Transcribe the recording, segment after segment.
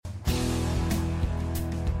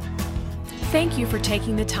Thank you for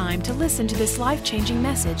taking the time to listen to this life-changing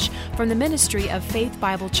message from the ministry of Faith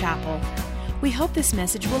Bible Chapel. We hope this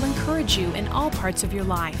message will encourage you in all parts of your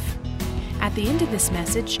life. At the end of this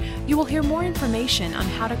message, you will hear more information on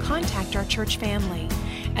how to contact our church family,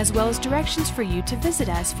 as well as directions for you to visit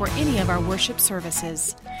us for any of our worship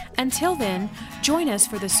services. Until then, join us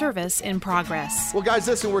for the service in progress. Well, guys,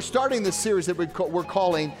 listen, we're starting this series that we're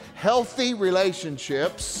calling Healthy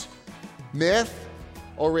Relationships, Myth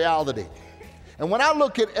or Reality. And when I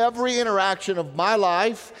look at every interaction of my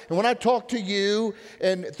life, and when I talk to you,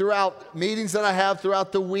 and throughout meetings that I have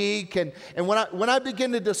throughout the week, and when I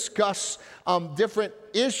begin to discuss different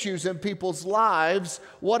issues in people's lives,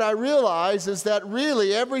 what I realize is that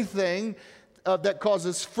really everything that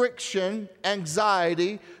causes friction,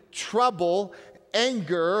 anxiety, trouble,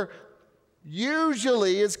 anger,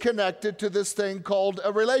 usually is connected to this thing called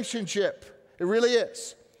a relationship. It really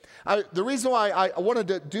is. The reason why I wanted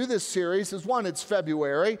to do this series is, one, it's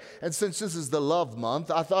February, and since this is the love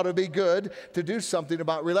month, I thought it'd be good to do something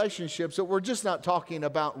about relationships. So we're just not talking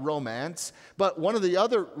about romance, but one of the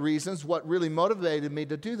other reasons, what really motivated me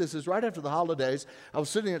to do this, is right after the holidays, I was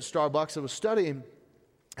sitting at Starbucks, I was studying,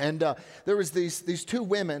 and there was these two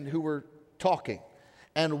women who were talking,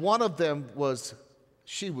 and one of them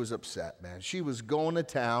she was upset, man. She was going to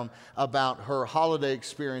town about her holiday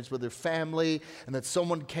experience with her family, and that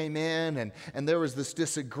someone came in, and there was this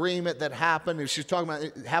disagreement that happened. And she was talking about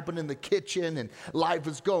it happened in the kitchen, and life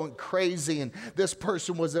was going crazy, and this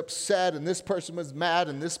person was upset, and this person was mad,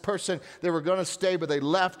 and this person, they were going to stay, but they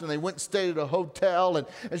left, and they went and stayed at a hotel,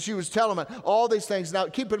 and she was telling them all these things. Now,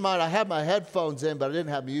 keep in mind, I had my headphones in, but I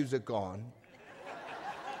didn't have music on.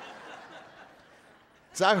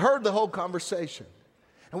 So I heard the whole conversation.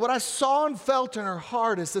 And what I saw and felt in her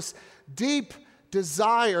heart is this deep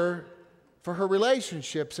desire for her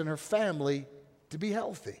relationships and her family to be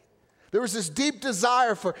healthy. There was this deep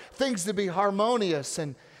desire for things to be harmonious,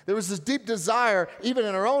 and there was this deep desire, even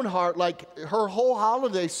in her own heart, like her whole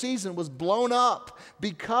holiday season was blown up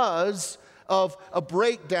because of a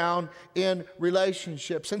breakdown in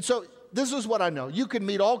relationships. And so this is what I know. You can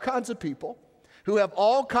meet all kinds of people who have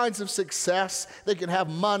all kinds of success. They can have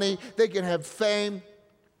money, they can have fame,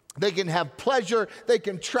 they can have pleasure, they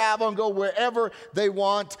can travel and go wherever they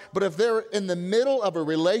want. But if they're in the middle of a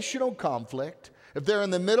relational conflict, if they're in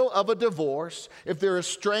the middle of a divorce, if they're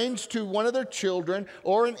estranged to one of their children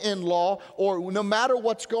or an in-law, or no matter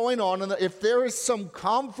what's going on, and if there is some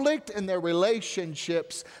conflict in their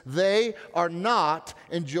relationships, they are not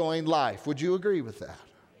enjoying life. Would you agree with that?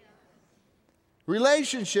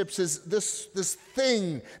 Relationships is this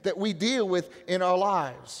thing that we deal with in our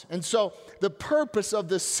lives. And so the purpose of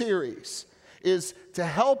this series is to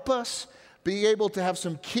help us be able to have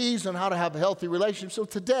some keys on how to have a healthy relationship. So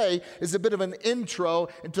today is a bit of an intro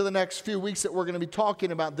into the next few weeks that we're going to be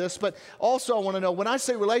talking about this. But also I want to know, when I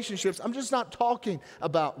say relationships, I'm just not talking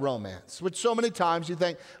about romance, which so many times you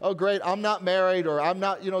think, oh great, I'm not married, or I'm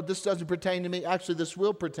not, this doesn't pertain to me. Actually, this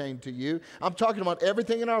will pertain to you. I'm talking about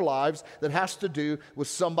everything in our lives that has to do with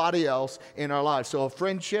somebody else in our lives. So a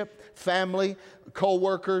friendship, family,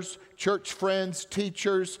 co-workers, church friends,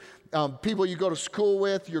 teachers, people you go to school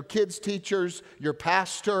with, your kids' teachers, your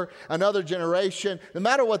pastor, another generation. No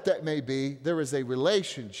matter what that may be, there is a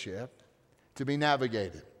relationship to be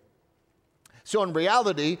navigated. So in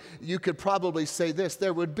reality, you could probably say this: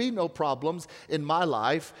 there would be no problems in my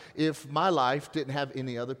life if my life didn't have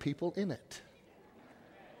any other people in it.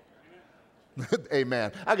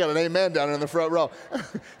 Amen. I got an amen down in the front row.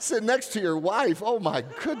 Sit next to your wife. Oh my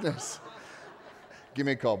goodness. Give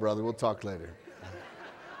me a call, brother. We'll talk later.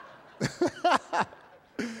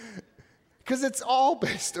 Because it's all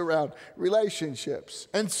based around relationships.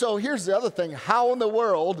 And so here's the other thing. How in the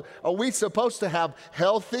world are we supposed to have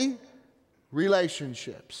healthy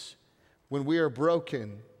relationships when we are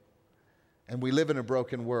broken and we live in a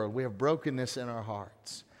broken world? We have brokenness in our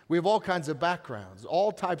hearts. We have all kinds of backgrounds,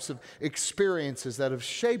 all types of experiences that have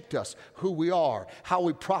shaped us, who we are, how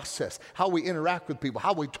we process, how we interact with people,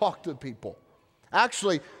 how we talk to people.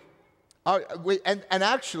 Actually,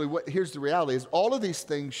 here's the reality, is all of these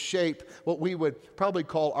things shape what we would probably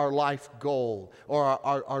call our life goal, or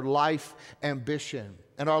our life ambition.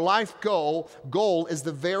 And our life goal is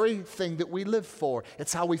the very thing that we live for.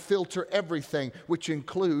 It's how we filter everything, which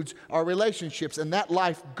includes our relationships. And that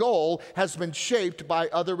life goal has been shaped by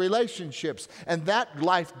other relationships. And that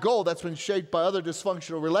life goal that's been shaped by other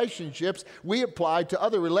dysfunctional relationships, we apply to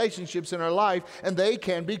other relationships in our life, and they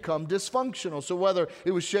can become dysfunctional. So whether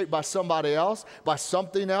it was shaped by somebody else, by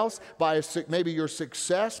something else, by maybe your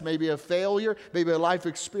success, maybe a failure, maybe a life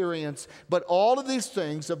experience, but all of these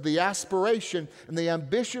things of the aspiration and the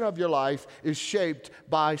ambition of your life is shaped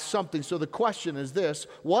by something. So the question is this: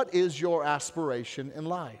 what is your aspiration in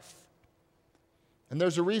life? And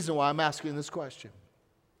there's a reason why I'm asking this question.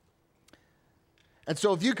 And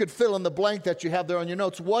so if you could fill in the blank that you have there on your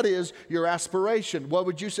notes, what is your aspiration? What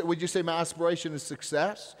would you say? Would you say my aspiration is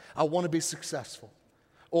success? I want to be successful.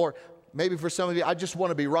 Or maybe for some of you, I just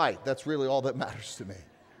want to be right. That's really all that matters to me.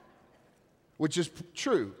 Which is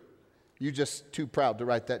true. You're just too proud to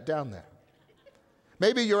write that down there.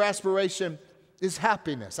 Maybe your aspiration is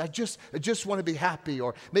happiness. I just want to be happy.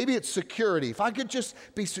 Or maybe it's security. If I could just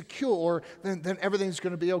be secure, then everything's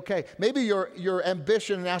going to be okay. Maybe your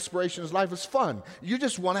ambition and aspiration in life is fun. You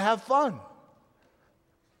just want to have fun.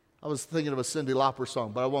 I was thinking of a Cyndi Lauper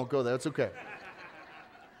song, but I won't go there. It's okay.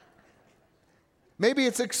 Maybe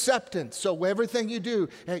it's acceptance. So everything you do,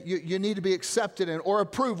 you need to be accepted in, or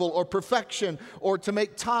approval, or perfection, or to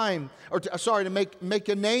make time, or to make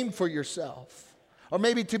a name for yourself. Or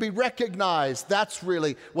maybe to be recognized. That's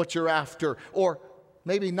really what you're after. Or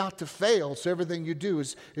maybe not to fail, so everything you do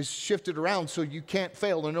is shifted around so you can't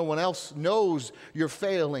fail and no one else knows you're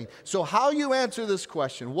failing. So how you answer this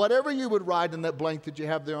question, whatever you would write in that blank that you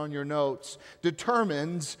have there on your notes,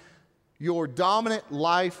 determines your dominant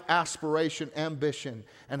life aspiration, ambition,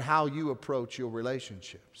 and how you approach your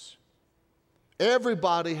relationships.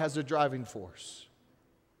 Everybody has a driving force,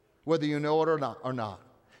 whether you know it or not.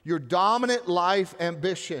 Your dominant life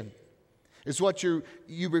ambition is what you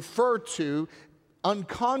refer to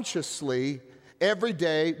unconsciously every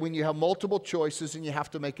day when you have multiple choices and you have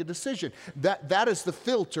to make a decision. That is the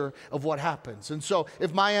filter of what happens. And so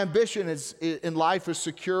if my ambition in life is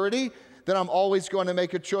security, then I'm always going to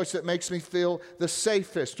make a choice that makes me feel the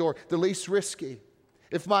safest or the least risky.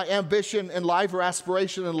 If my ambition in life or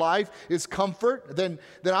aspiration in life is comfort, then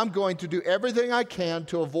I'm going to do everything I can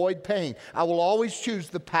to avoid pain. I will always choose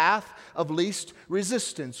the path of least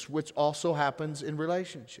resistance, which also happens in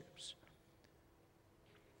relationships.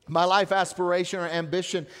 My life aspiration or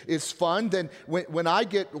ambition is fun, then when I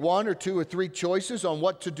get one or two or three choices on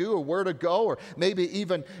what to do or where to go, or maybe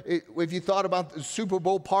even if you thought about the Super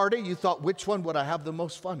Bowl party, you thought, which one would I have the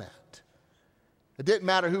most fun at? It didn't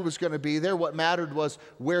matter who was going to be there. What mattered was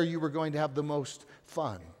where you were going to have the most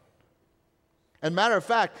fun. And matter of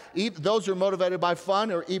fact, those who are motivated by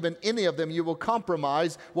fun, or even any of them, you will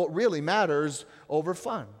compromise what really matters over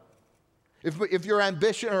fun. If your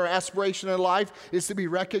ambition or aspiration in life is to be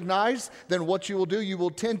recognized, then what you will do, you will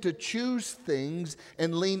tend to choose things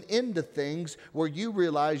and lean into things where you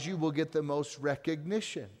realize you will get the most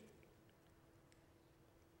recognition.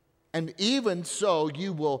 And even so,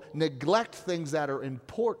 you will neglect things that are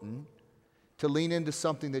important to lean into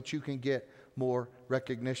something that you can get more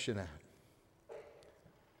recognition at.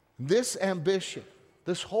 This ambition,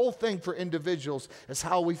 this whole thing for individuals, is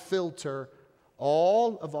how we filter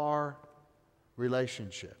all of our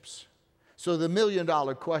relationships. So the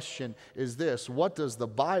million-dollar question is this: what does the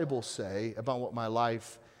Bible say about what my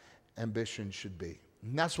life ambition should be?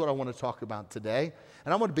 And that's what I want to talk about today.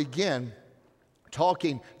 And I want to begin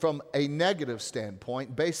talking from a negative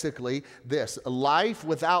standpoint, basically this: a life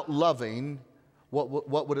without loving,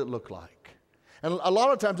 what would it look like? And a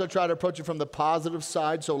lot of times I try to approach it from the positive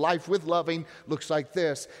side, so life with loving looks like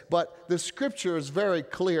this. But the Scripture is very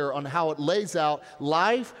clear on how it lays out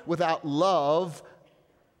life without love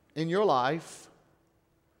in your life,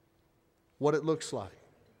 what it looks like.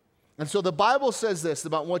 And so the Bible says this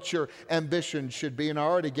about what your ambition should be, and I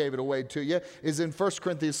already gave it away to you, is in 1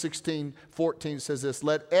 Corinthians 16:14 says this: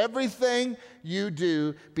 let everything you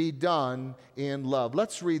do be done in love.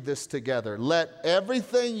 Let's read this together. Let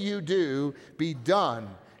everything you do be done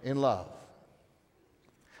in love.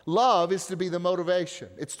 Love is to be the motivation.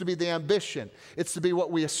 It's to be the ambition. It's to be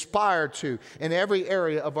what we aspire to in every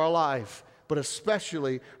area of our life, but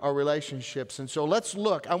especially our relationships. And so let's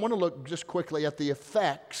look. I want to look just quickly at the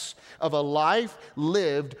effects of a life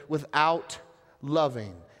lived without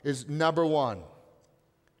loving. Is number one.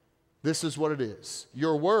 This is what it is.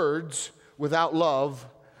 Your words without love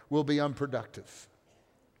will be unproductive.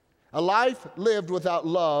 A life lived without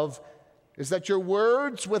love is that your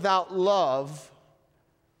words without love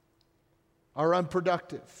are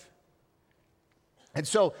unproductive. And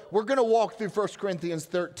so we're going to walk through 1 Corinthians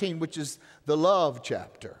 13, which is the love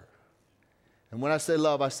chapter. And when I say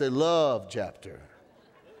love chapter.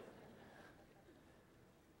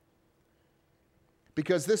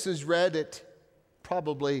 Because this is read at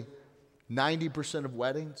probably 90% of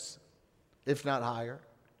weddings, if not higher.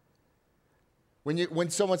 When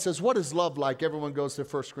someone says, what is love like? Everyone goes to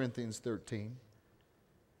 1 Corinthians 13.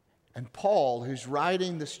 And Paul, who's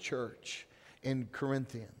writing this church in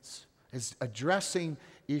Corinthians, is addressing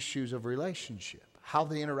issues of relationship. how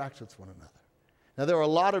they interact with one another. Now, there are a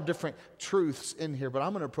lot of different truths in here, but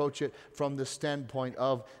I'm going to approach it from the standpoint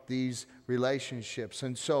of these relationships.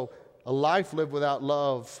 And so, a life lived without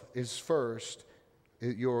love is first.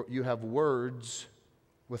 You have words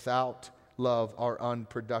without love are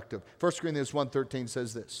unproductive. 1 Corinthians 1:13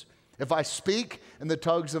 says this: if I speak in the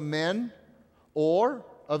tongues of men or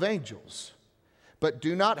of angels, but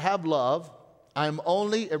do not have love, I am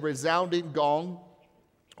only a resounding gong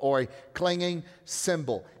or a clanging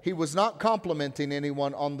cymbal. He was not complimenting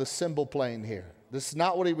anyone on the cymbal playing here. This is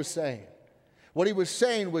not what he was saying. What he was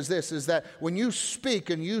saying was this, is that when you speak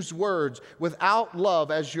and use words without love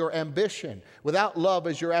as your ambition, without love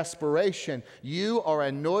as your aspiration, you are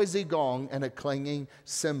a noisy gong and a clanging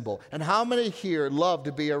cymbal. And how many here love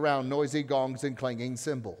to be around noisy gongs and clanging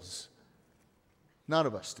cymbals? None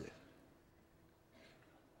of us do.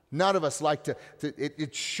 None of us like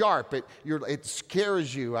it's sharp, it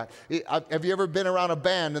scares you. Have you ever been around a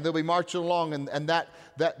band and they'll be marching along and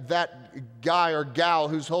that guy or gal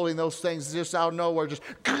who's holding those things just out of nowhere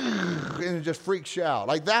and it just freaks you out?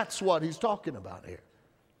 Like, that's what he's talking about here.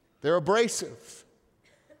 They're abrasive.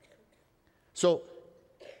 So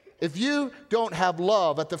if you don't have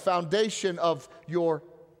love at the foundation of your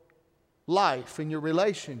life and your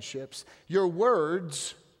relationships, your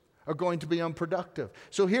words are going to be unproductive.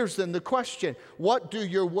 So here's then the question: what do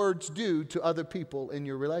your words do to other people in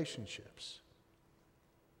your relationships?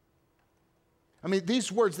 I mean,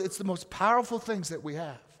 these words, it's the most powerful things that we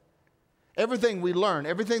have. Everything we learn,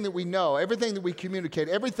 everything that we know, everything that we communicate,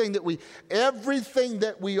 everything that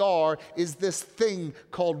we are is this thing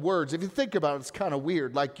called words. If you think about it, it's kind of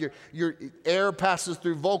weird. Like your air passes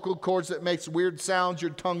through vocal cords that makes weird sounds.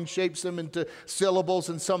 Your tongue shapes them into syllables,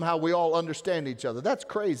 and somehow we all understand each other. That's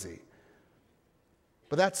crazy.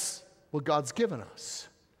 But that's what God's given us.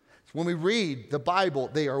 When we read the Bible,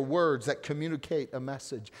 they are words that communicate a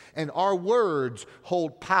message. And our words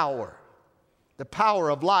hold power. The power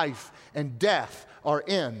of life and death are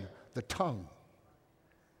in the tongue.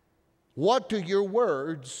 What do your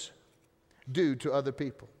words do to other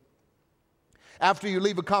people? After you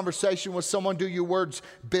leave a conversation with someone, do your words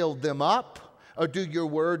build them up, or do your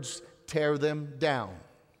words tear them down?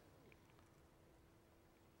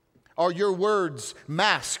 Are your words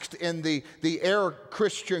masked in the air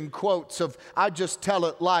Christian quotes of, I just tell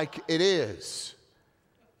it like it is,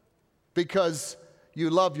 because you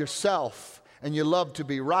love yourself and you love to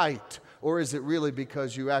be right? Or is it really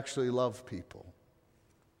because you actually love people?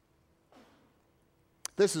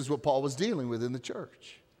 This is what Paul was dealing with in the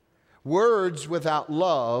church. Words without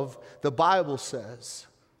love, the Bible says,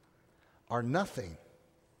 are nothing.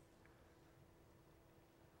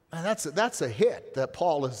 And that's a hit that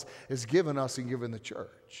Paul has given us and given the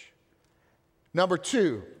church. Number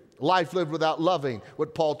two, life lived without loving.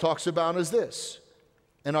 What Paul talks about is this.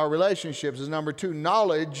 In our relationships is number two,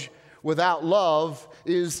 knowledge without love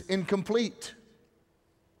is incomplete.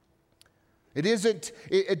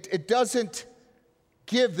 It doesn't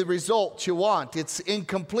give the result you want. It's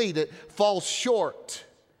incomplete. It falls short.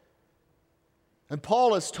 And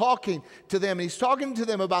Paul is talking to them, and he's talking to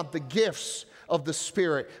them about the gifts of the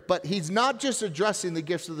Spirit. But he's not just addressing the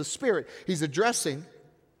gifts of the Spirit. He's addressing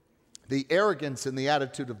the arrogance and the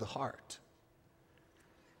attitude of the heart.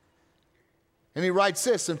 And he writes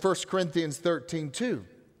this in 1 Corinthians 13:2.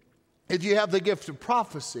 If you have the gift of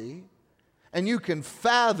prophecy and you can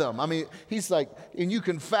fathom, he's like, and you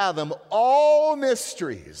can fathom all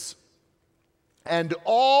mysteries and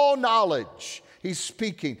all knowledge. He's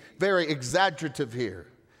speaking very exaggerative here.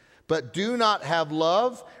 But do not have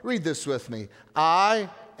love. Read this with me. I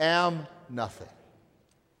am nothing.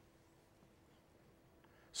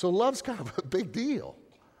 So love's kind of a big deal.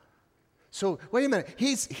 So wait a minute.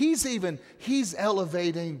 He's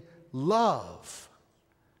elevating love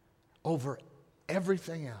over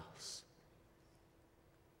everything else.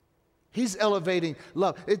 He's elevating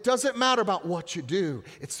love. It doesn't matter about what you do.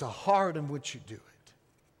 It's the heart in which you do it.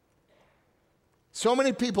 So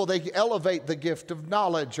many people, they elevate the gift of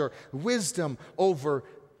knowledge or wisdom over,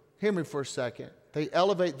 hear me for a second, they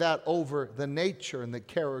elevate that over the nature and the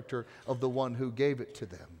character of the one who gave it to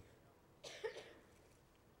them.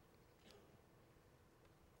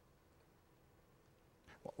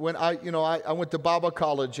 When I went to Bible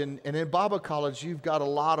college, and in Bible college, you've got a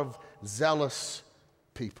lot of zealous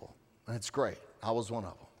people. And it's great. I was one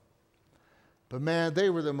of them. But man, we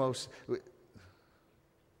were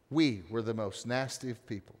the most nasty of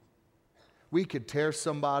people. We could tear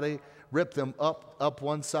somebody, rip them up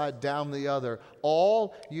one side, down the other,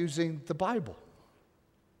 all using the Bible.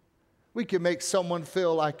 We could make someone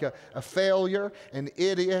feel like a failure, an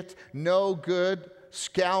idiot, no good,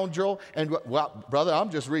 scoundrel. And, well, brother, I'm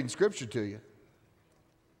just reading scripture to you.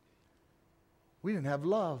 We didn't have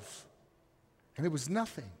love. And it was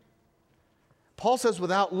nothing. Paul says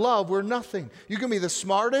without love, we're nothing. You can be the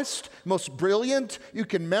smartest, most brilliant. You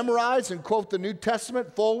can memorize and quote the New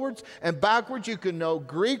Testament forwards and backwards. You can know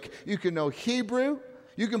Greek. You can know Hebrew.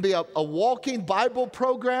 You can be a walking Bible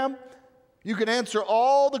program. You can answer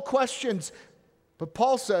all the questions. But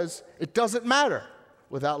Paul says it doesn't matter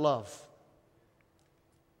without love.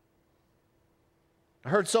 I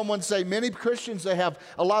heard someone say many Christians, they have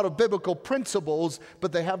a lot of biblical principles,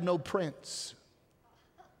 but they have no prince.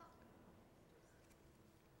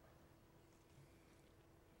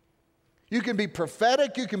 You can be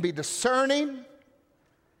prophetic, you can be discerning,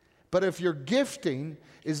 but if your gifting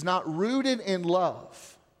is not rooted in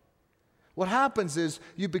love, what happens is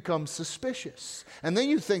you become suspicious. And then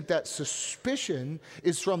you think that suspicion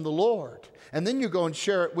is from the Lord. And then you go and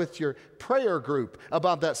share it with your prayer group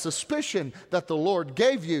about that suspicion that the Lord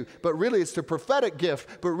gave you, but really it's the prophetic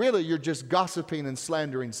gift, but really you're just gossiping and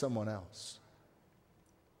slandering someone else.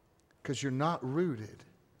 Because you're not rooted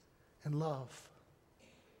in love.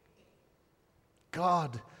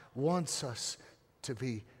 God wants us to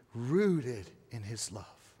be rooted in His love.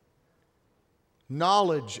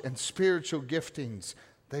 Knowledge and spiritual giftings,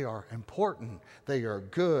 they are important. They are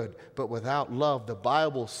good. But without love, the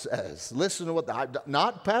Bible says, listen to what,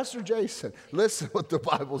 not Pastor Jason, listen to what the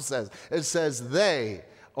Bible says. It says, they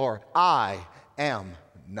or I am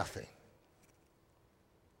nothing.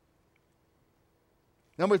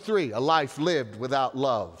 Number 3, a life lived without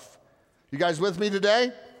love. You guys with me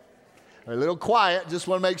today? A little quiet, just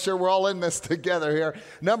want to make sure we're all in this together here.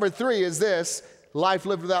 Number 3 is this, life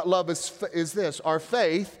lived without love is this, our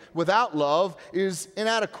faith without love is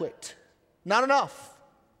inadequate, not enough.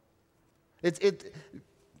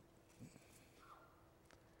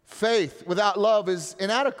 Faith without love is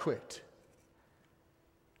inadequate.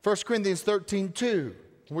 1 Corinthians 13:2,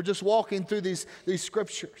 we're just walking through these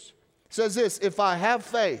scriptures. It says this, if I have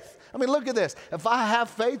faith, I mean look at this, if I have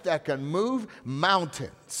faith that can move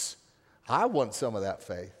mountains, I want some of that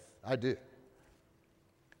faith. I do.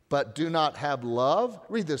 But do not have love.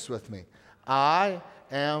 Read this with me. I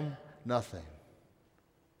am nothing.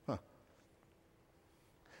 Huh.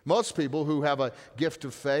 Most people who have a gift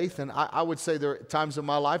of faith, and I would say there are times in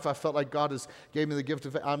my life I felt like God has gave me the gift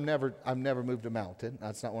of faith. I've never moved a mountain.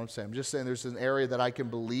 That's not what I'm saying. I'm just saying there's an area that I can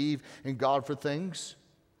believe in God for things.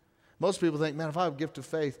 Most people think, man, if I have a gift of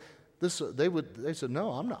faith, they said,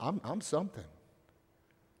 no, I'm something.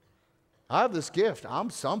 I have this gift. I'm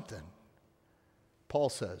something. Paul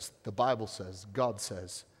says, the Bible says, God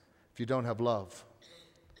says, if you don't have love,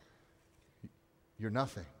 you're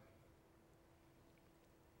nothing.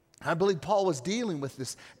 I believe Paul was dealing with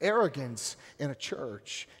this arrogance in a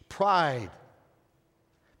church, pride.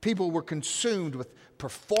 People were consumed with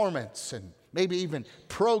performance and maybe even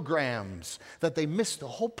programs that they missed the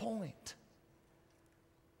whole point.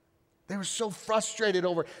 They were so frustrated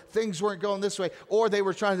over things weren't going this way. Or they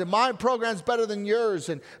were trying to say, my program's better than yours,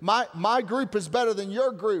 and my group is better than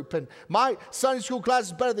your group, and my Sunday school class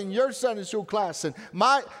is better than your Sunday school class, and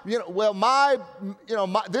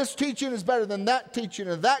this teaching is better than that teaching,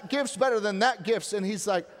 and that gift's better than that gift. And he's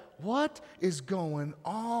like, what is going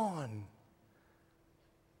on?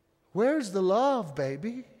 Where's the love,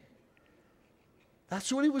 baby?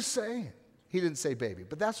 That's what he was saying. He didn't say baby,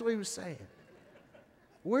 but that's what he was saying.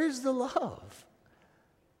 Where's the love?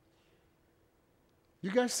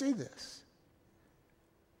 You guys see this?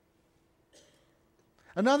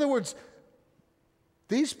 In other words,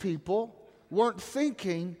 these people weren't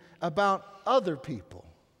thinking about other people.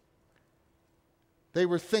 They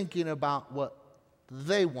were thinking about what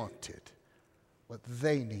they wanted, what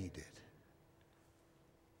they needed.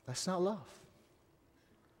 That's not love.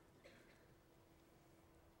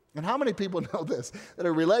 And how many people know this? That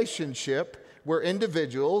a relationship where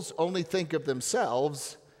individuals only think of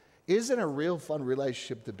themselves isn't a real fun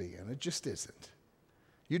relationship to be in. It just isn't.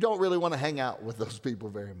 You don't really want to hang out with those people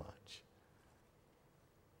very much.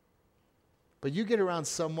 But you get around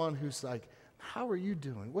someone who's like, how are you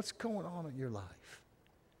doing? What's going on in your life?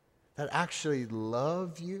 That actually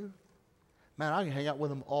love you. Man, I can hang out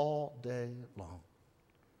with them all day long.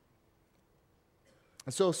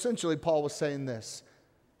 And so essentially Paul was saying this.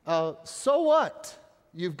 So what?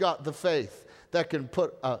 You've got the faith that can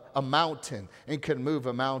put a mountain and can move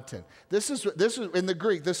a mountain. This is in the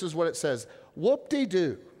Greek, this is what it says.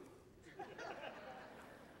 Whoop-de-doo.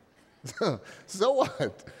 So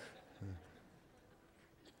what?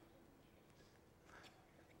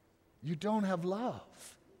 You don't have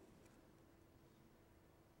love.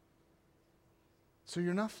 So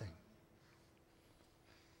you're nothing.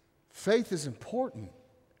 Faith is important,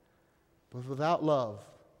 but without love,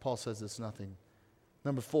 Paul says it's nothing.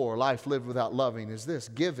 Number 4, life lived without loving is this.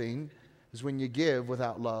 Giving is when you give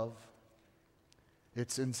without love.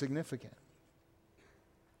 It's insignificant.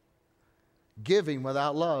 Giving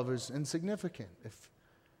without love is insignificant if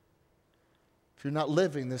you're not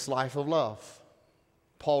living this life of love.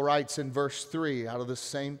 Paul writes in verse 3 out of the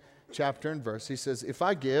same chapter and verse, he says, if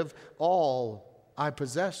I give all I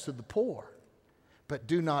possess to the poor, but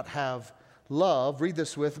do not have love, read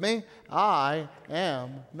this with me, I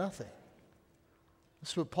am nothing.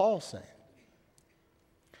 That's what Paul's saying.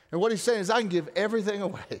 And what he's saying is I can give everything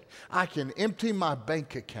away. I can empty my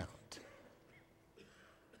bank account,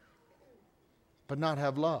 but not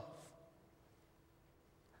have love.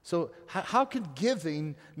 So how can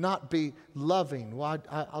giving not be loving? Well,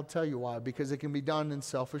 I'll tell you why. Because it can be done in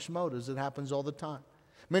selfish motives. It happens all the time.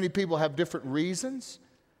 Many people have different reasons,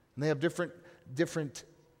 and they have different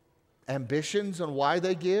ambitions on why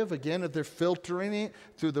they give. Again, if they're filtering it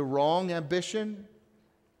through the wrong ambition.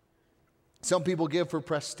 Some people give for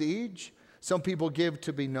prestige. Some people give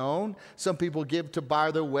to be known. Some people give to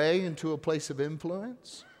buy their way into a place of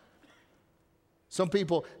influence. Some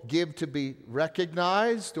people give to be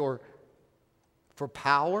recognized or for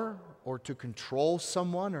power or to control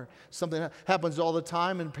someone or something that happens all the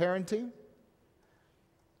time in parenting.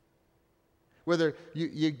 Whether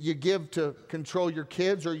you give to control your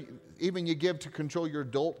kids or even you give to control your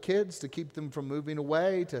adult kids, to keep them from moving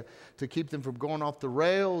away, to keep them from going off the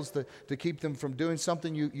rails, to keep them from doing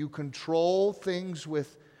something. You control things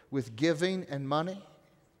with giving and money.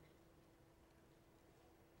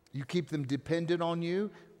 You keep them dependent on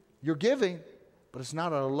you. You're giving, but it's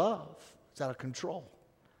not out of love. It's out of control.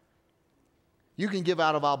 You can give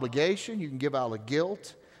out of obligation. You can give out of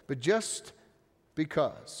guilt. But just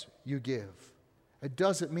because you give, it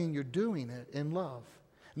doesn't mean you're doing it in love.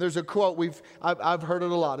 And there's a quote, I've heard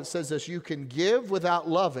it a lot. It says this, you can give without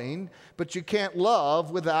loving, but you can't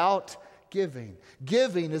love without giving.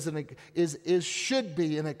 Giving should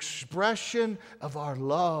be an expression of our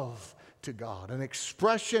love to God, an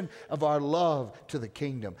expression of our love to the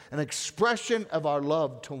kingdom, an expression of our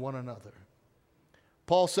love to one another.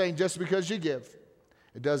 Paul's saying just because you give,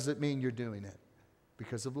 it doesn't mean you're doing it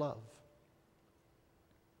because of love.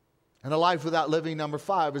 And a life without living, number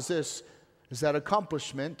 5, is this, is that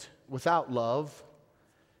accomplishment without love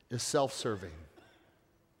is self-serving.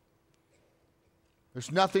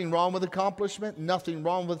 There's nothing wrong with accomplishment, nothing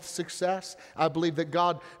wrong with success. I believe that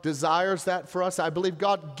God desires that for us. I believe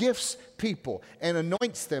God gifts people and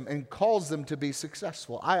anoints them and calls them to be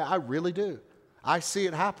successful. I really do. I see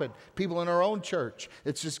it happen. People in our own church,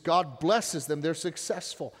 it's just God blesses them. They're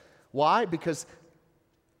successful. Why? Because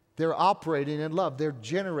they're operating in love. They're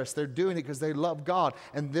generous. They're doing it because they love God.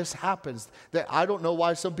 And this happens. I don't know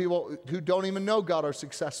why some people who don't even know God are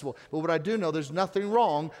successful. But what I do know, there's nothing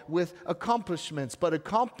wrong with accomplishments. But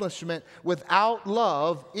accomplishment without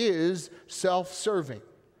love is self-serving.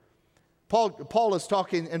 Paul is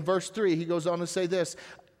talking in verse 3. He goes on to say this.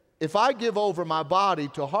 If I give over my body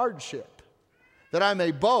to hardship, that I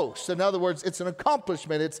may boast. In other words, it's an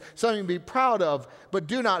accomplishment. It's something to be proud of. But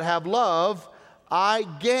do not have love, I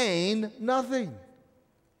gain nothing.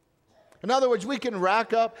 In other words, we can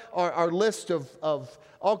rack up our list of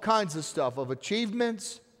all kinds of stuff, of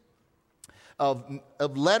achievements, of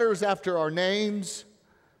letters after our names.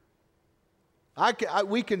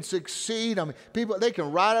 We can succeed. I mean, people, they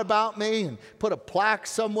can write about me and put a plaque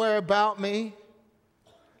somewhere about me.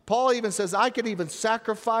 Paul even says, I could even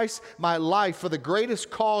sacrifice my life for the greatest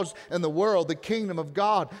cause in the world, the kingdom of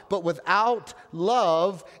God. But without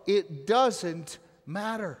love, it doesn't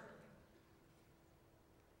matter.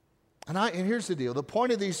 And here's the deal. The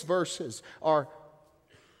point of these verses are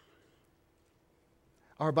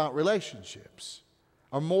about relationships.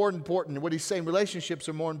 Are more important. What he's saying, relationships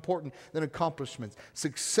are more important than accomplishments.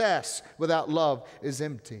 Success without love is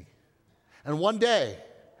empty. And one day,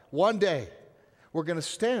 we're going to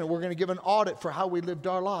stand, we're going to give an audit for how we lived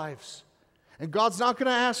our lives. And God's not going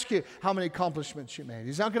to ask you how many accomplishments you made.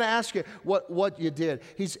 He's not going to ask you what you did.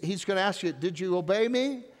 He's going to ask you, did you obey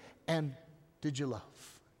me? And did you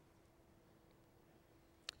love?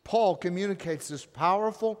 Paul communicates this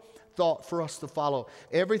powerful thought for us to follow.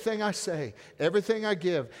 Everything I say, everything I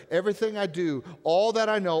give, everything I do, all that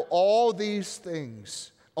I know, all these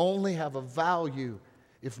things only have a value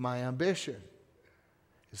if my ambition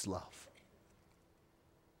is love.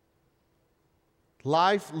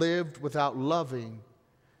 Life lived without loving,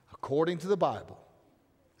 according to the Bible,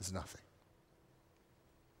 is nothing.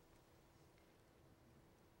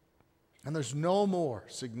 And there's no more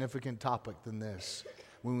significant topic than this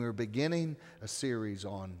when we were beginning a series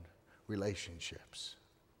on relationships.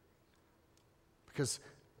 Because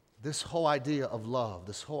this whole idea of love,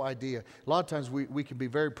 this whole idea, a lot of times we can be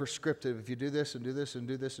very prescriptive. If you do this and do this and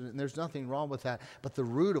do this, and there's nothing wrong with that. But the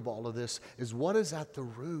root of all of this is what is at the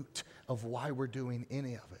root of why we're doing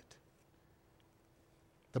any of it.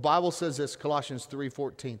 The Bible says this, Colossians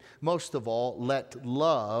 3:14, most of all, let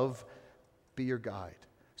love be your guide.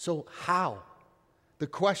 So how? The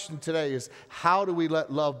question today is, how do we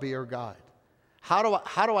let love be our guide? How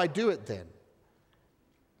do I do it then?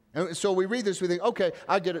 And so we read this, we think, okay,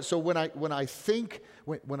 I get it. So when I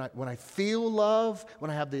feel love, when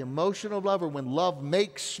I have the emotion of love, or when love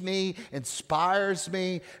makes me, inspires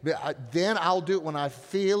me, then I'll do it. When I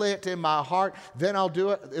feel it in my heart, then I'll do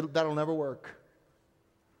it. That'll never work.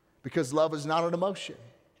 Because love is not an emotion.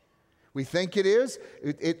 We think it is.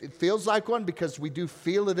 It feels like one because we do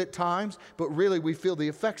feel it at times, but really we feel the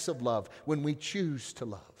effects of love when we choose to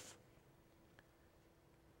love.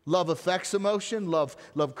 Love affects emotion. Love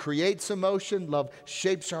creates emotion. Love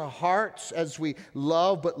shapes our hearts as we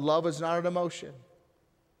love, but love is not an emotion.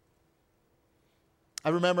 I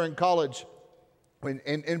remember in college,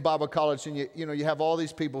 in Bible college, and you have all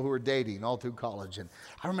these people who are dating all through college, and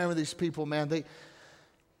I remember these people, man,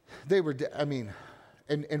 they were,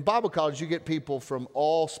 in Bible college, you get people from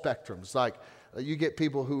all spectrums. Like, you get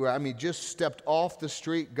people who just stepped off the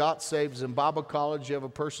street, got saved. In Bible college, you have a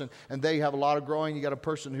person, and they have a lot of growing. You got a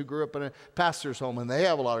person who grew up in a pastor's home, and they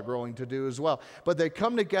have a lot of growing to do as well. But they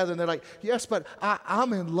come together, and they're like, yes, but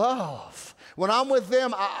I'm in love. When I'm with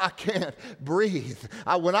them, I can't breathe.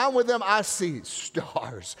 When I'm with them, I see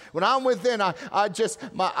stars. When I'm with them,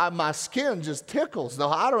 my skin just tickles. No,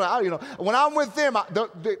 I don't know. When I'm with them,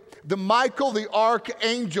 the Michael, the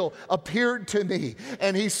archangel, appeared to me,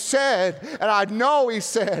 and he said, and I know he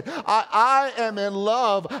said, I am in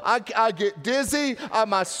love. I get dizzy.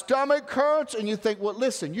 My stomach hurts. And you think, well,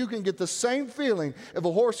 listen, you can get the same feeling if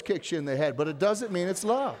a horse kicks you in the head, but it doesn't mean it's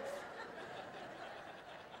love.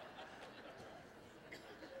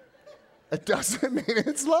 It doesn't mean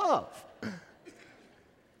it's love.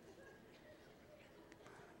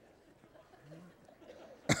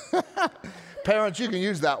 Parents, you can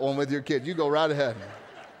use that one with your kids. You go right ahead.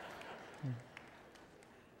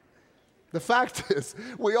 The fact is,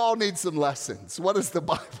 we all need some lessons. What does the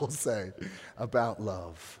Bible say about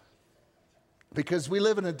love? Because we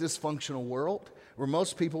live in a dysfunctional world where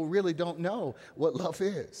most people really don't know what love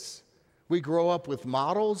is. We grow up with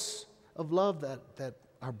models of love that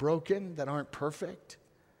are broken, that aren't perfect.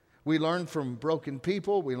 We learn from broken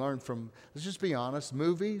people. We learn from, let's just be honest,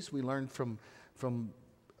 movies. We learn from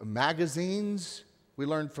magazines. We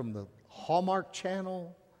learn from the Hallmark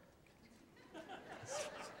Channel.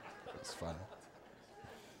 It's funny.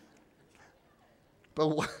 But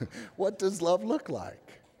what does love look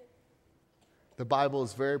like? The Bible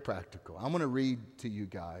is very practical. I'm going to read to you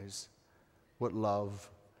guys what love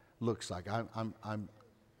looks like. I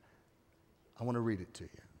want to read it to you.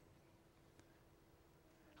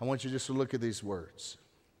 I want you just to look at these words.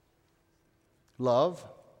 Love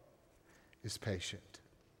is patient.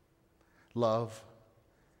 Love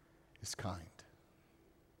is kind.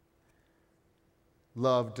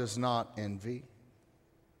 Love does not envy.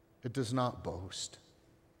 It does not boast.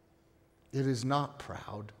 It is not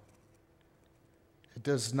proud. It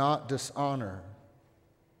does not dishonor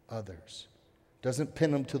others. It doesn't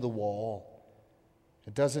pin them to the wall.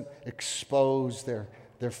 It doesn't expose their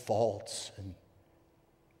faults, and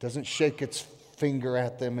doesn't shake its finger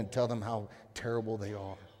at them and tell them how terrible they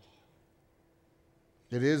are.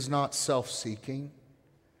 It is not self-seeking.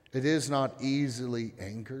 It is not easily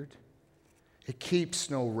angered. It keeps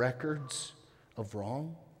no records of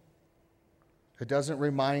wrong. It doesn't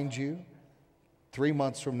remind you 3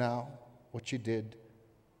 months from now what you did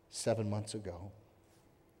 7 months ago.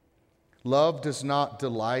 Love does not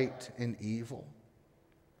delight in evil,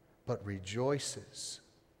 but rejoices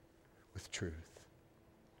with truth.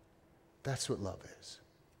 That's what love is.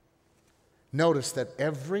 Notice that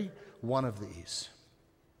every one of these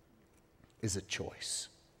is a choice.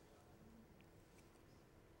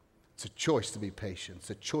 It's a choice to be patient. It's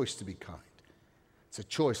a choice to be kind. It's a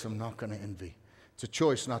choice I'm not going to envy. It's a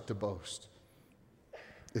choice not to boast.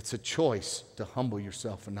 It's a choice to humble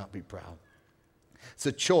yourself and not be proud. It's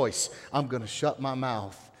a choice. I'm going to shut my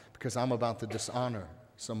mouth because I'm about to dishonor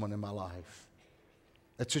someone in my life.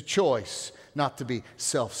 It's a choice not to be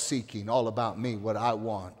self-seeking, all about me, what I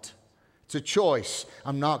want. It's a choice.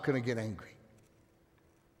 I'm not going to get angry.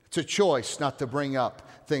 It's a choice not to bring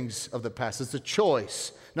up things of the past. It's a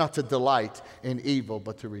choice not to delight in evil,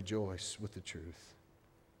 but to rejoice with the truth.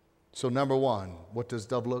 So number one, what does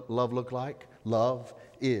love look like? Love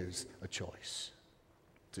is a choice.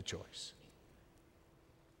 It's a choice.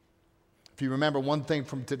 If you remember one thing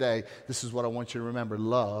from today, this is what I want you to remember.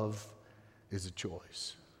 Love is a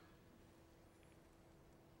choice.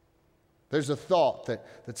 There's a thought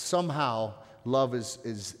that somehow love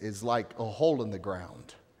is like a hole in the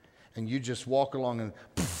ground. And you just walk along and,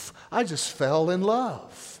 poof, I just fell in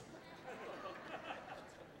love.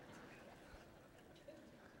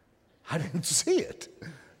 I didn't see it.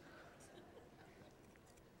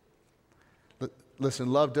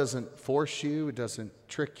 Listen, love doesn't force you. It doesn't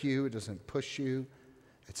trick you. It doesn't push you.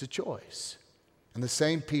 It's a choice. And the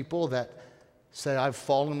same people that say, I've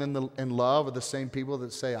fallen in love, are the same people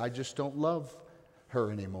that say, I just don't love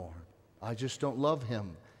her anymore. I just don't love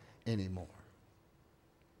him anymore.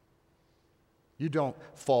 You don't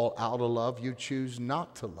fall out of love. You choose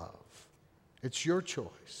not to love. It's your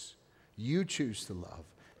choice. You choose to love.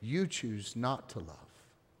 You choose not to love.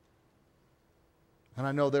 And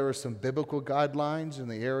I know there are some biblical guidelines in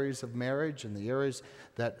the areas of marriage and the areas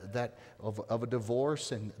that of a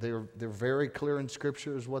divorce, and they're very clear in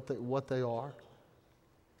Scripture as what they are.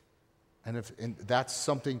 And that's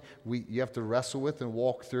something you have to wrestle with and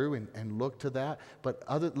walk through and look to that. But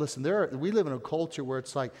listen, we live in a culture where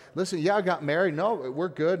it's like, listen, yeah, I got married. No, we're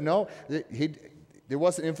good. No, there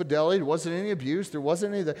wasn't infidelity. There wasn't any abuse. There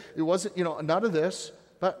wasn't any of that. It wasn't, none of this.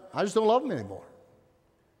 But I just don't love him anymore.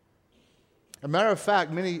 As a matter of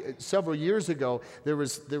fact, several years ago, there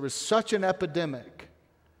was such an epidemic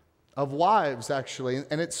of wives, actually,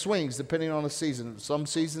 and it swings depending on the season. Some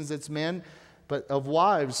seasons it's men, but of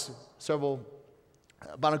wives,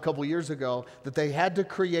 about a couple years ago, that they had to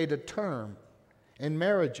create a term in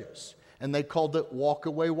marriages, and they called it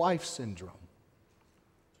walk-away wife syndrome,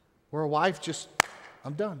 where a wife just,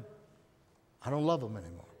 I'm done. I don't love him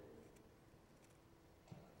anymore.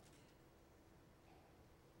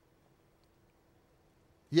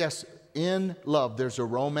 Yes, in love, there's a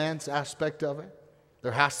romance aspect of it.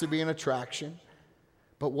 There has to be an attraction.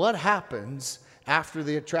 But what happens after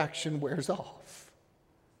the attraction wears off?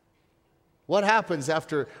 What happens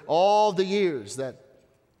after all the years that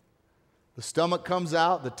the stomach comes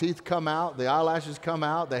out, the teeth come out, the eyelashes come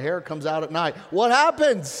out, the hair comes out at night? What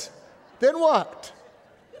happens? Then what?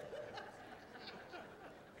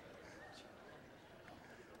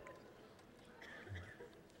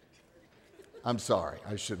 I'm sorry,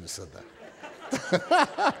 I shouldn't have said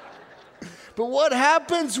that. But what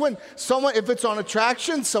happens when if it's on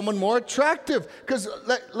attraction, someone more attractive? Because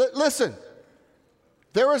listen,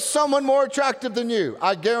 there is someone more attractive than you.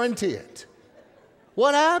 I guarantee it.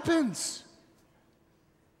 What happens?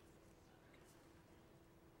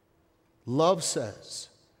 Love says,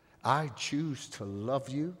 I choose to love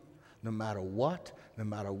you no matter what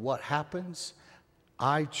happens.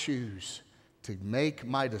 I choose to make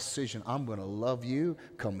my decision. I'm going to love you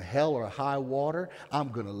come hell or high water. I'm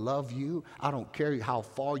going to love you. I don't care how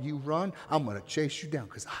far you run. I'm going to chase you down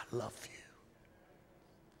because I love you.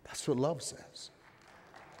 That's what love says.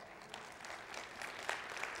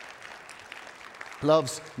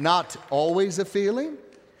 Love's not always a feeling,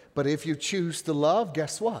 but if you choose to love,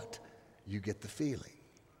 guess what? You get the feeling.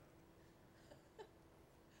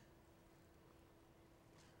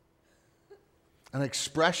 An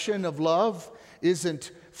expression of love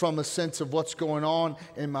isn't from a sense of what's going on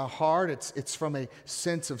in my heart. It's from a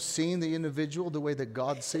sense of seeing the individual the way that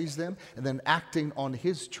God sees them and then acting on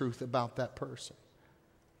His truth about that person.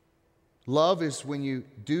 Love is when you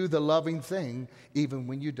do the loving thing even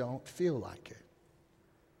when you don't feel like it.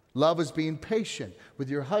 Love is being patient with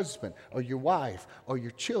your husband or your wife or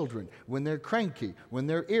your children when they're cranky, when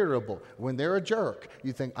they're irritable, when they're a jerk.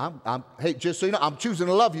 You think, hey, just so you know, I'm choosing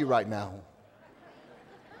to love you right now.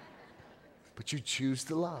 But you choose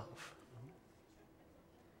to love.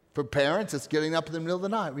 For parents, it's getting up in the middle of the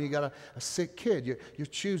night when you got a sick kid. You're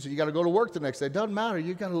choosing. You got to go to work the next day. It doesn't matter.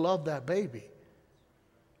 You got to love that baby.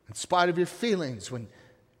 In spite of your feelings, when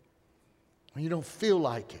you don't feel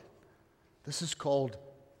like it. This is called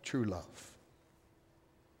true love.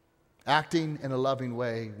 Acting in a loving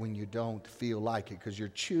way when you don't feel like it because you're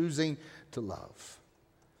choosing to love.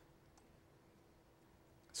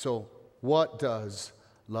 So, what does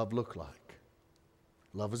love look like?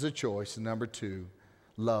 Love is a choice. And number 2,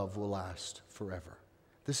 love will last forever.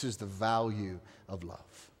 This is the value of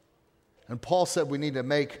love. And Paul said we need to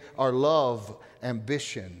make our love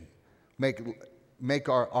ambition, make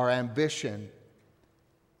our ambition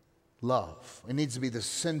love. It needs to be the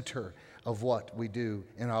center of what we do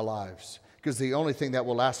in our lives. Because the only thing that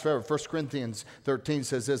will last forever, 1 Corinthians 13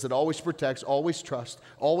 says this, it always protects, always trusts,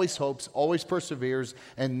 always hopes, always perseveres,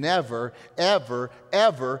 and never, ever,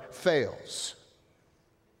 ever fails.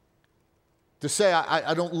 To say,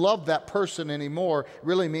 I don't love that person anymore,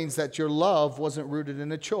 really means that your love wasn't rooted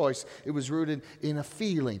in a choice. It was rooted in a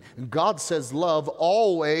feeling. And God says love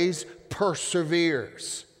always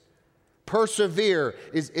perseveres. Persevere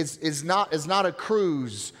is not a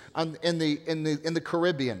cruise in the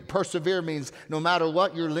Caribbean. Persevere means no matter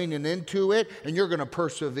what, you're leaning into it and you're going to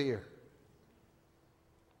persevere.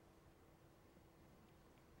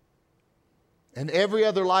 And every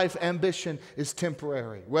other life ambition is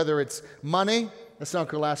temporary. Whether it's money, that's not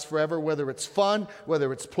going to last forever. Whether it's fun,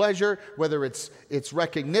 whether it's pleasure, whether it's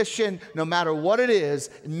recognition, no matter what it is,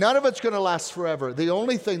 none of it's going to last forever. The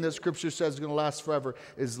only thing that Scripture says is going to last forever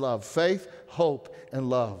is love. Faith, hope, and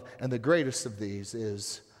love. And the greatest of these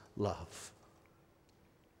is love.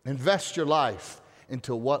 Invest your life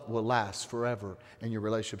into what will last forever in your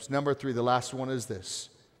relationships. Number 3, the last one is this: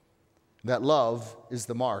 that love is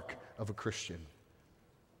the mark of a Christian.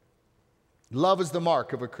 Love is the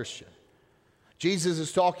mark of a Christian. Jesus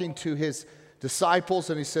is talking to his disciples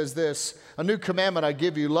and he says this: a new commandment I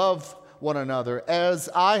give you, love one another as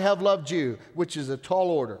I have loved you, which is a tall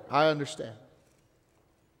order, I understand.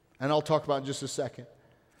 And I'll talk about it in just a second.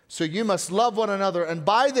 So you must love one another, and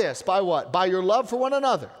by this, by what? By your love for one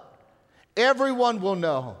another, everyone will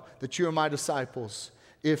know that you are my disciples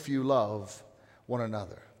if you love one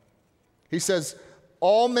another. He says,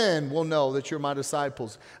 all men will know that you're my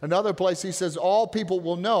disciples. Another place he says, all people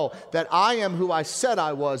will know that I am who I said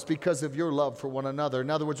I was because of your love for one another. In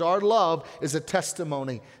other words, our love is a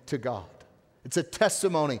testimony to God. It's a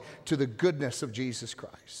testimony to the goodness of Jesus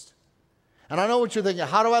Christ. And I know what you're thinking,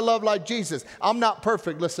 how do I love like Jesus? I'm not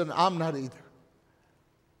perfect. Listen, I'm not either.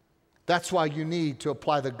 That's why you need to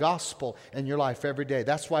apply the gospel in your life every day.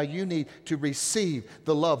 That's why you need to receive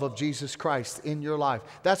the love of Jesus Christ in your life.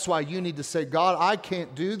 That's why you need to say, God, I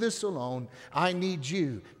can't do this alone. I need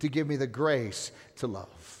you to give me the grace to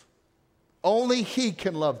love. Only He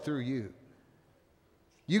can love through you.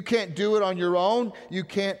 You can't do it on your own. You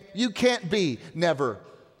can't be never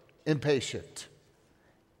impatient.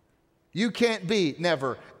 You can't be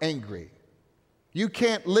never angry. You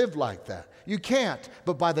can't live like that. You can't.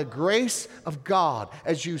 But by the grace of God,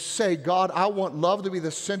 as you say, God, I want love to be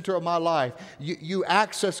the center of my life, you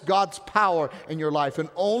access God's power in your life. And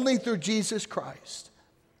only through Jesus Christ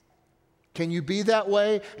can you be that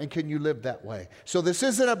way and can you live that way. So this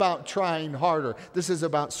isn't about trying harder. This is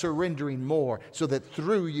about surrendering more so that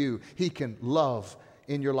through you, He can love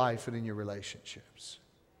in your life and in your relationships.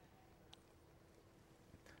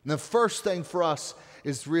 And the first thing for us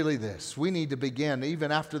is really this. We need to begin,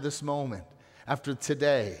 even after this moment, after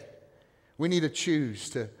today, we need to choose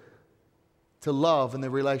to love in the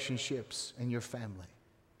relationships in your family.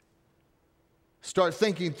 Start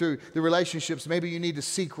thinking through the relationships. Maybe you need to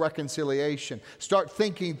seek reconciliation. Start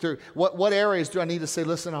thinking through what areas do I need to say,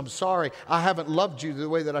 listen, I'm sorry. I haven't loved you the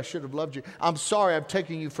way that I should have loved you. I'm sorry I've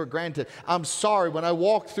taken you for granted. I'm sorry when I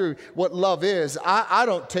walk through what love is, I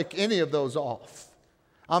don't take any of those off.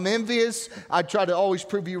 I'm envious. I try to always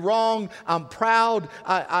prove you wrong. I'm proud.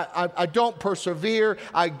 I don't persevere.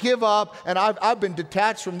 I give up. And I've been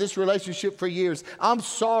detached from this relationship for years. I'm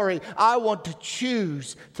sorry. I want to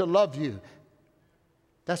choose to love you.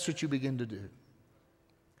 That's what you begin to do.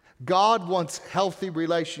 God wants healthy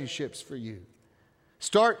relationships for you.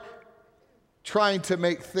 Start trying to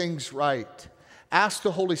make things right. Ask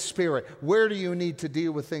the Holy Spirit, where do you need to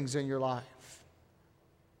deal with things in your life?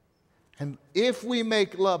 And if we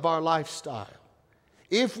make love our lifestyle,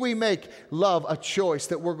 if we make love a choice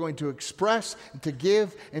that we're going to express, and to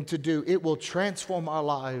give, and to do, it will transform our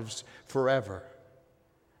lives forever.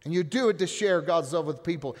 And you do it to share God's love with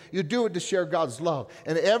people. You do it to share God's love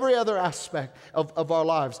in every other aspect of our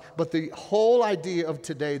lives. But the whole idea of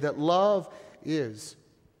today that love is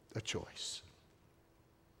a choice.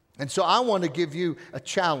 And so I want to give you a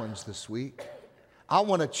challenge this week. I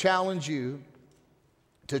want to challenge you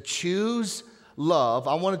to choose love.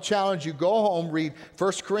 I want to challenge you, go home, read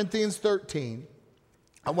 1 Corinthians 13.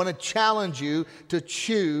 I want to challenge you to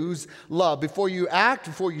choose love. Before you act,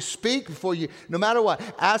 before you speak, no matter what,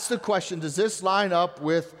 ask the question, does this line up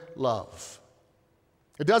with love?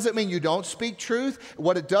 It doesn't mean you don't speak truth.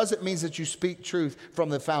 What it does, it means that you speak truth from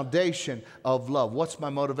the foundation of love. What's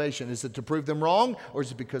my motivation? Is it to prove them wrong, or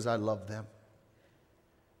is it because I love them?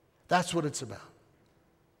 That's what it's about.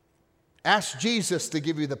 Ask Jesus to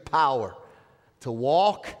give you the power to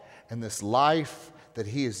walk in this life that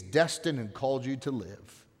He is destined and called you to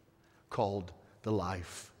live, called the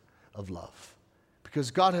life of love.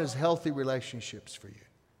 Because God has healthy relationships for you.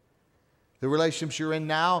 The relationships you're in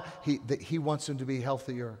now, He wants them to be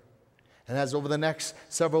healthier. And as over the next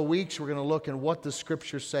several weeks, we're going to look at what the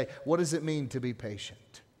Scriptures say. What does it mean to be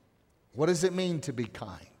patient? What does it mean to be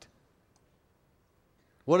kind?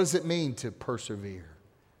 What does it mean to persevere?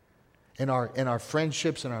 In our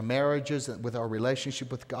friendships, in our marriages, with our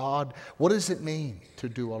relationship with God, what does it mean to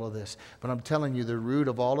do all of this? But I'm telling you, the root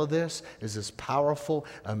of all of this is this powerful,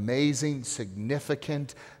 amazing,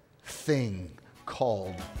 significant thing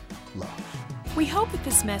called love. We hope that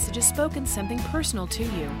this message has spoken something personal to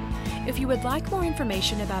you. If you would like more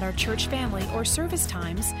information about our church family or service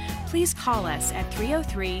times, please call us at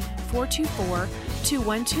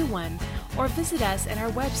 303-424-2121 or visit us at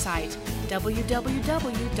our website,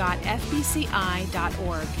 www.fbci.org.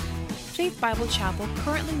 Faith Bible Chapel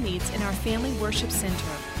currently meets in our Family Worship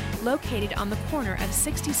Center, located on the corner of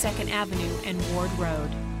 62nd Avenue and Ward Road.